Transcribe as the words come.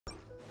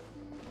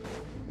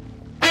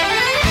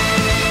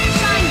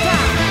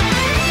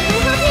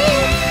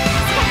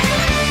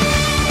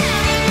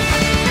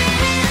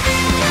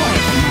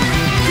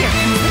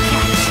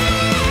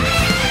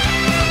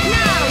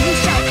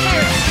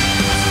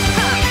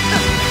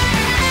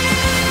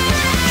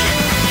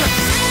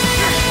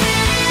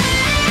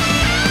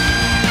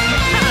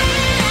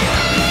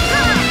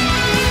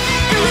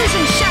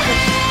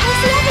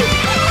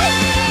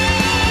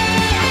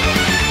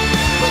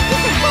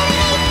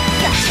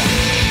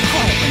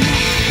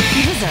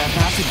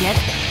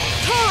it.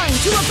 Torn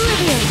to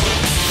oblivion!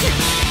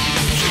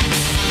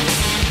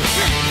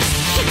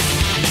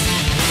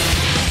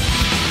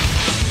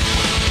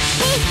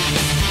 Hey!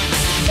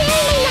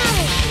 Barely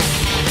knowledge!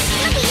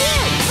 Look at you!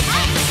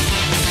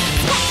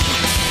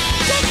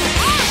 Get your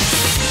ass!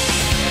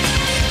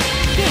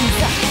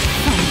 Game's up.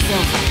 Fun's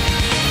over.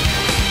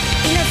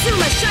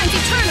 Inazuma shines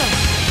eternal!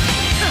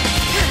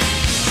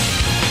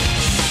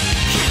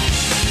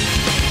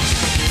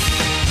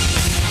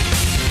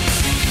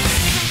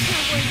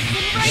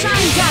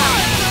 Shine down!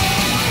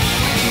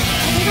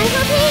 Get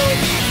over here!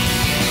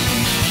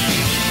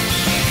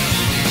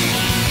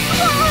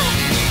 Whoa!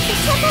 The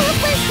temple of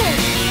wisdom!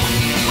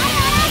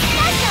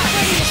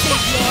 Ready to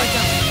take your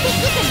gun! Think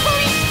you can pull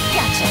it?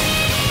 Gotcha.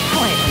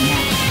 Quietly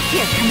now.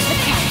 Here comes the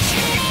catch.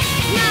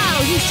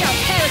 Now you shall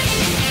perish!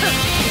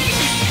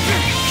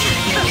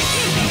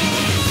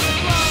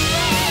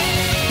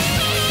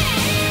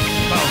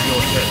 Bow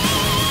your head.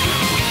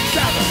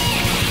 Gather!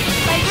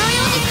 By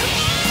royal decree,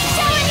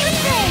 shower new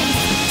flames!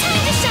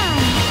 Time to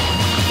shine!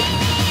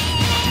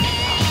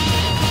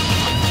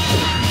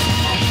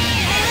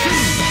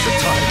 The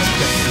tide's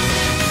beckoning.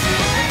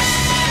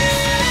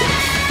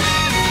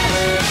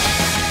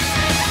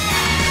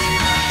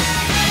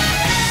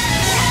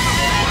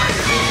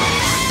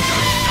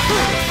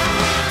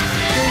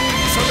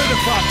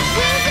 Solidify!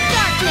 Wings of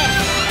darkness!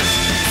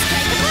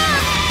 Strike the blow!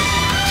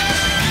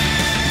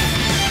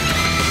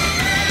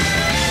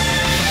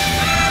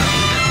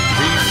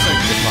 Be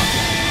sanctified.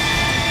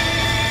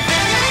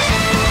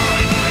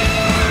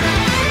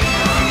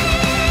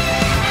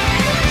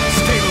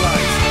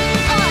 Stabilize.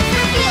 Odds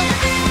revealed!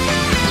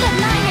 Let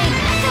my name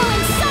echo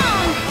in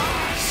song!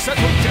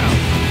 Settle down.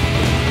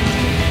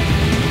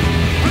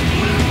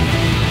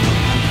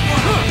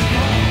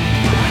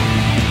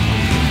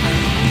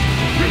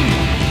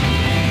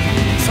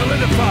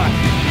 Solidify.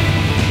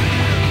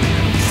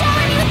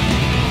 Shower new...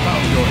 Bow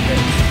your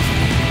head.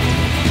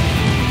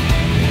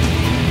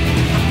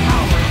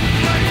 Power.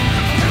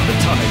 The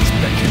tide's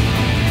beckoning.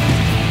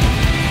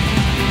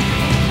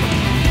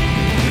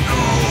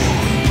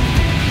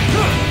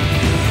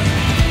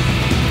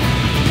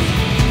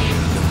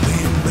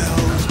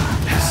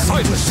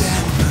 Silence.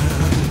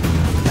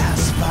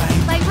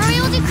 By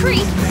royal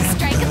decree,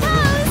 strike a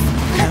pose!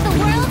 Let the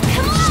world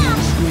come along!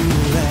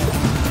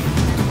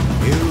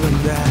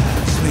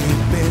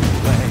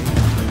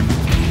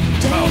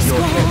 Bow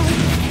your head.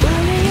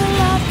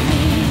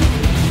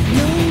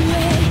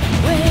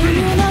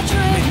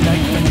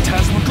 Midnight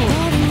phantasmical.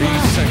 Be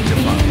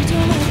sanctified.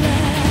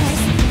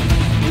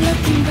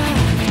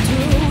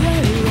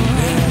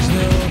 There's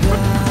no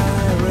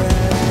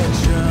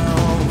direction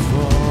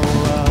for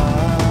us.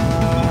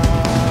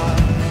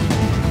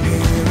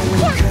 Here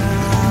we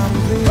come,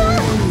 the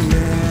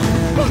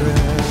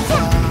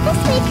This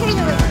way,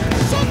 Colonel!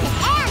 Shake it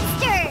and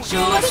stir!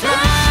 Show us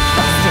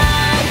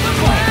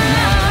Quietly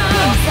now.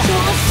 Game's up.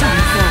 Fun's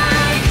over.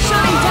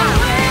 Shine down!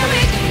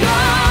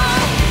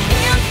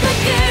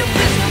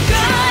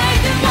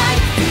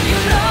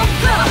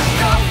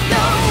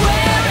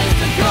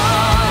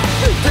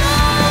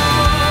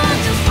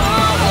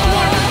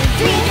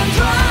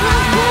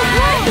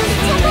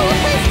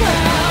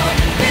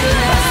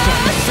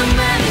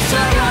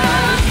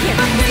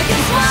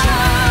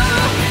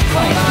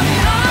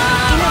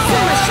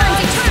 Inazuma shines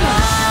eternal!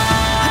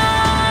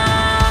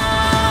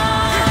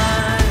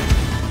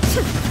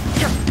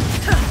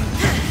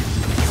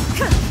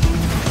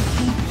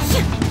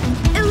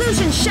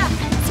 Illusion shot!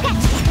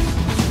 Scratch!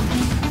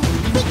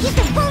 Think you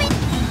can pull it?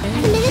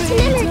 Committed to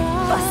memory!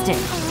 Busted.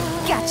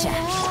 Gotcha.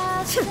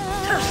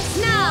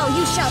 Now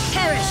you shall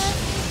perish!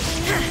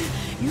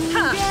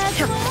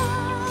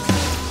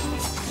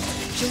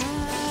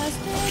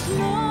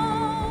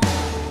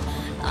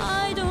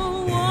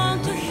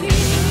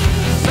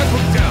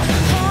 Settle down.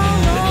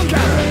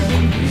 Gather.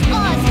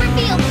 Odds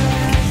revealed!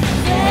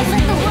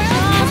 Let the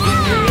world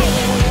come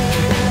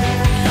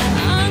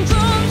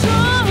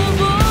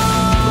alive!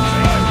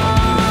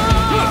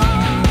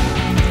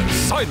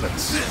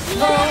 Silence.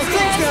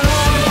 Stabilize.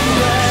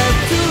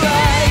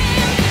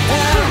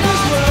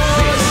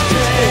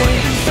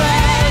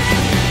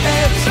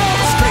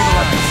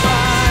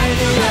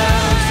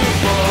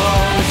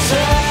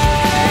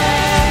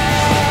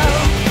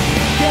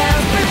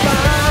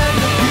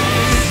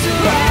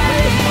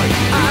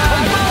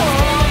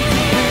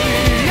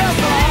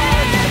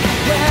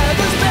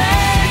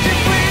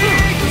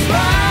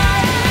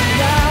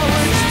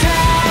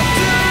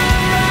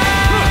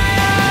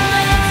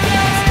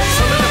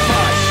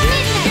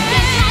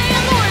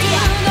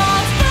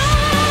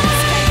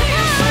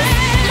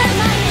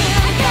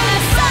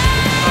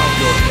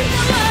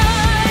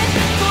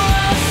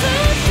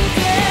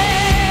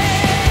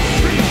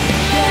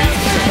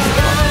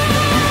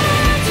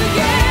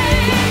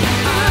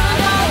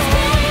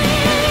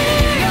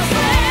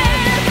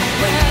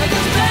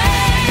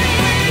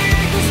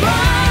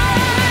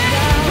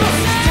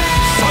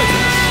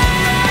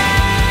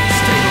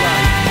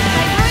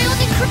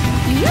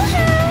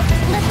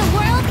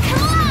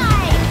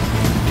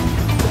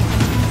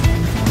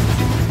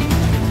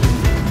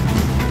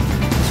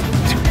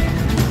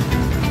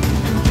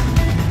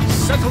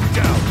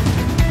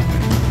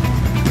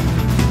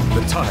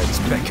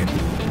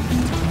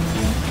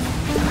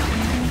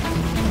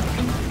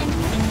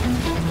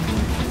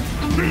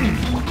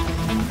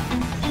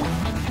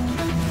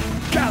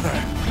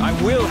 Gather! I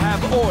will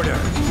have order!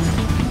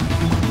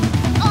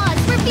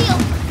 Odds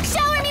reveal!